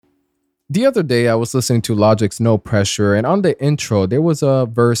The other day, I was listening to Logic's No Pressure, and on the intro, there was a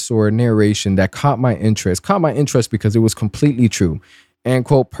verse or a narration that caught my interest. Caught my interest because it was completely true. And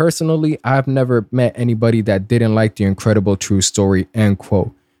quote, personally, I've never met anybody that didn't like the incredible true story, end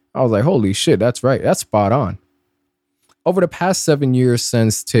quote. I was like, holy shit, that's right. That's spot on. Over the past 7 years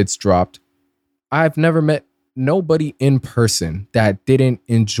since Tits dropped, I've never met nobody in person that didn't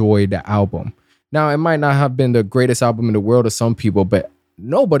enjoy the album. Now, it might not have been the greatest album in the world to some people, but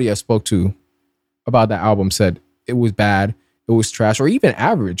nobody I spoke to about that album said it was bad, it was trash, or even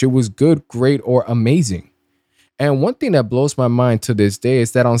average. It was good, great, or amazing. And one thing that blows my mind to this day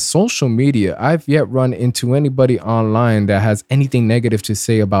is that on social media, I've yet run into anybody online that has anything negative to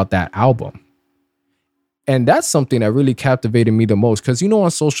say about that album. And that's something that really captivated me the most because, on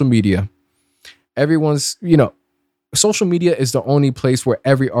social media, everyone's, social media is the only place where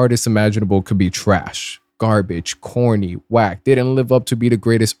every artist imaginable could be trash, garbage, corny, whack, didn't live up to be the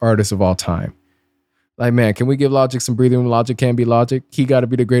greatest artist of all time. Like, man, can we give Logic some breathing room? Logic can't be Logic. He got to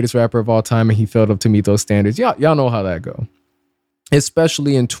be the greatest rapper of all time, and he failed up to meet those standards. Y'all know how that go.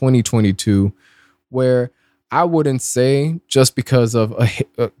 Especially in 2022, where I wouldn't say just because of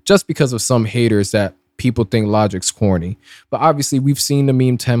some haters that people think Logic's corny. But obviously, we've seen the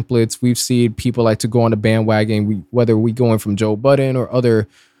meme templates. We've seen people like to go on the bandwagon, whether we going from Joe Budden or other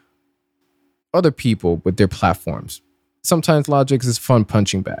people with their platforms. Sometimes Logic is a fun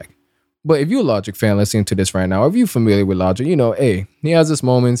punching bag. But if you're a Logic fan listening to this right now, if you're familiar with Logic, hey, he has his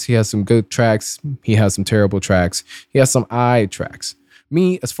moments. He has some good tracks. He has some terrible tracks. He has some tracks.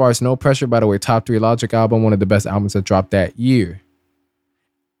 Me, as far as No Pressure, by the way, top 3 Logic album, one of the best albums that dropped that year.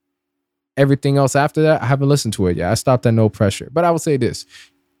 Everything else after that, I haven't listened to it yet. I stopped at No Pressure. But I will say this.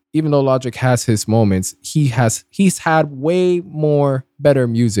 Even though Logic has his moments, he's had way more better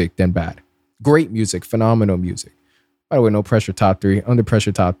music than bad. Great music, phenomenal music. By the way, No Pressure top 3, Under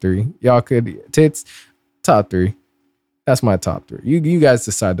Pressure top 3. Y'all could, Tits, top 3. That's my top 3. You guys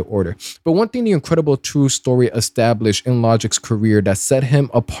decide the order. But one thing the incredible true story established in Logic's career that set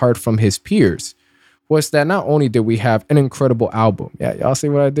him apart from his peers was that not only did we have an incredible album. Yeah, y'all see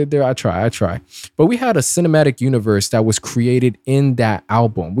what I did there? I try. But we had a cinematic universe that was created in that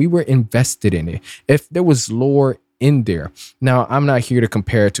album. We were invested in it. If there was lore in there. Now, I'm not here to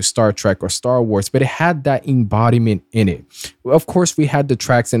compare it to Star Trek or Star Wars, but it had that embodiment in it. Of course, we had the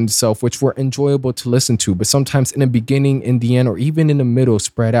tracks in itself, which were enjoyable to listen to, but sometimes in the beginning, in the end, or even in the middle,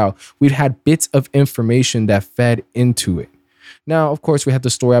 spread out, we'd had bits of information that fed into it. Now, of course, we had the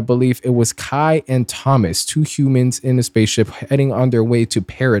story. I believe it was Kai and Thomas, 2 humans in a spaceship heading on their way to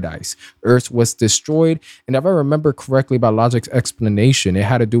paradise. Earth was destroyed. And if I remember correctly about Logic's explanation, it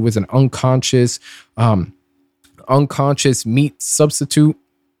had to do with an unconscious meat substitute,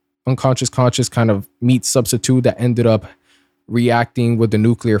 conscious kind of meat substitute that ended up reacting with the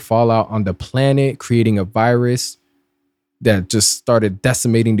nuclear fallout on the planet, creating a virus that just started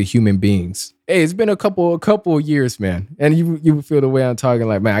decimating the human beings. Hey, it's been a couple of years, man. And you feel the way I'm talking,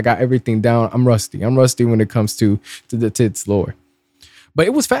 like, man, I got everything down. I'm rusty when it comes to the Tits lore. But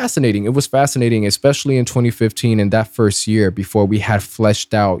it was fascinating. It was fascinating, especially in 2015 and that first year before we had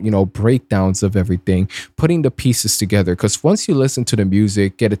fleshed out, breakdowns of everything, putting the pieces together. Because once you listen to the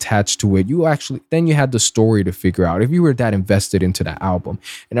music, get attached to it, then you had the story to figure out if you were that invested into that album.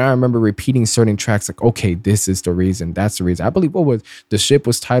 And I remember repeating certain tracks like, okay, this is the reason. That's the reason. I believe the ship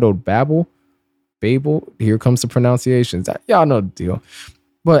was titled Babel. Here comes the pronunciations. Y'all know the deal.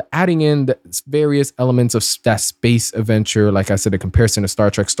 But adding in the various elements of that space adventure, like I said, a comparison to Star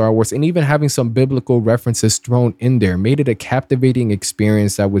Trek, Star Wars, and even having some biblical references thrown in there made it a captivating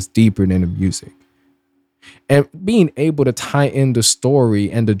experience that was deeper than the music. And being able to tie in the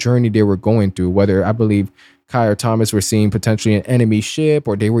story and the journey they were going through, whether I believe Kai or Thomas were seeing potentially an enemy ship,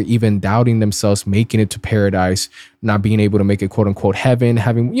 or they were even doubting themselves making it to paradise, not being able to make it quote unquote heaven,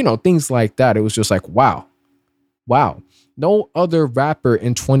 having, things like that. It was just like, wow. No other rapper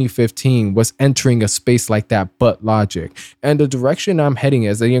in 2015 was entering a space like that but Logic. And the direction I'm heading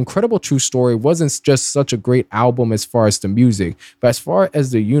is the incredible true story wasn't just such a great album as far as the music, but as far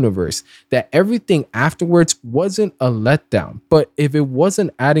as the universe, that everything afterwards wasn't a letdown. But if it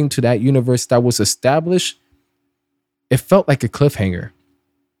wasn't adding to that universe that was established, it felt like a cliffhanger.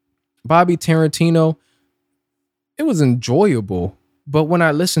 Bobby Tarantino, it was enjoyable. But when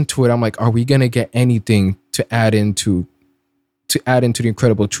I listened to it, I'm like, are we going to get anything to add into the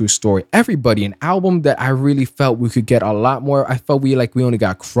incredible true story? Everybody, an album that I really felt we could get a lot more. I felt we only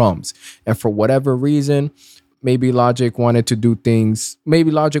got crumbs. And for whatever reason, maybe Logic wanted to do things.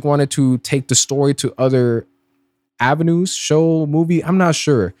 Maybe Logic wanted to take the story to other avenues, show, movie. I'm not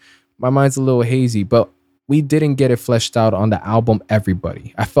sure. My mind's a little hazy, but we didn't get it fleshed out on the album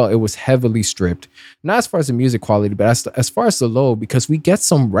Everybody. I felt it was heavily stripped. Not as far as the music quality, but as far as the low, because we get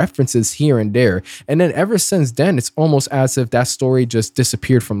some references here and there. And then ever since then, it's almost as if that story just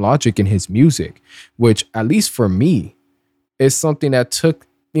disappeared from Logic in his music, which, at least for me, is something that took,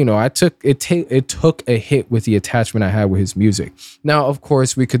 it took a hit with the attachment I had with his music. Now, of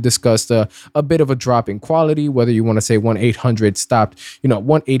course, we could discuss a bit of a drop in quality, whether you want to say 1-800 stopped,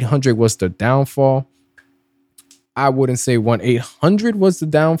 1-800 was the downfall. I wouldn't say 1-800 was the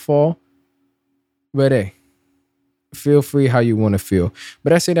downfall, but hey, feel free how you want to feel.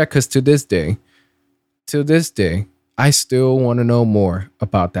 But I say that because to this day, I still want to know more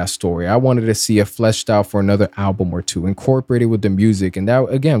about that story. I wanted to see it fleshed out for another album or two, incorporated with the music. And that,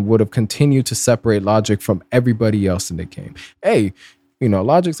 again, would have continued to separate Logic from everybody else in the game. Hey,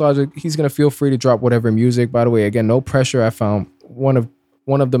 Logic's Logic. He's going to feel free to drop whatever music. By the way, again, no pressure. I found one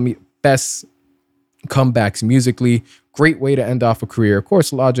of the best comebacks musically. Great way to end off a career. Of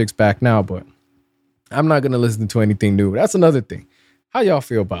course, Logic's back now, but I'm not going to listen to anything new. That's another thing. How y'all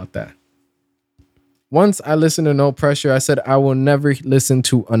feel about that? Once I listened to No Pressure, I said I will never listen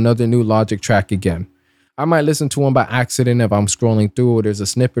to another new Logic track again. I might listen to one by accident if I'm scrolling through or there's a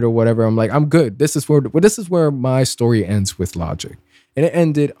snippet or whatever. I'm like, I'm good. This is where my story ends with Logic. And it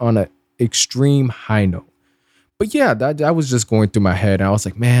ended on an extreme high note. But yeah, that was just going through my head. And I was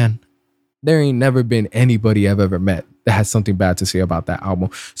like, man, there ain't never been anybody I've ever met that has something bad to say about that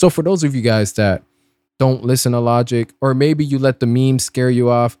album. So for those of you guys that don't listen to Logic, or maybe you let the memes scare you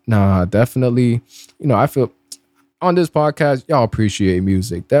off. Nah, definitely. I feel on this podcast, y'all appreciate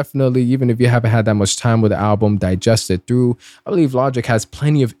music. Definitely, even if you haven't had that much time with the album, digest it through. I believe Logic has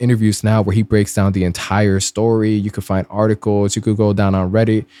plenty of interviews now where he breaks down the entire story. You could find articles. You could go down on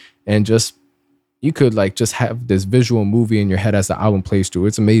Reddit and you could just have this visual movie in your head as the album plays through.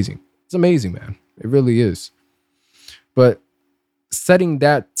 It's amazing. It's amazing, man. It really is. But setting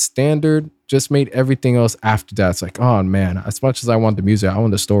that standard just made everything else after that. It's like, oh man, as much as I want the music, I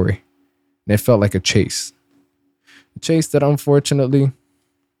want the story. And it felt like a chase. A chase that unfortunately,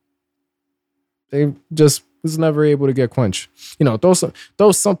 they just was never able to get quenched.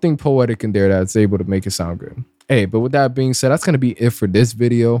 Throw something poetic in there that's able to make it sound good. Hey, but with that being said, that's going to be it for this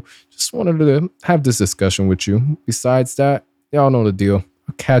video. Just wanted to have this discussion with you. Besides that, y'all know the deal.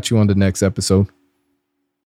 I'll catch you on the next episode.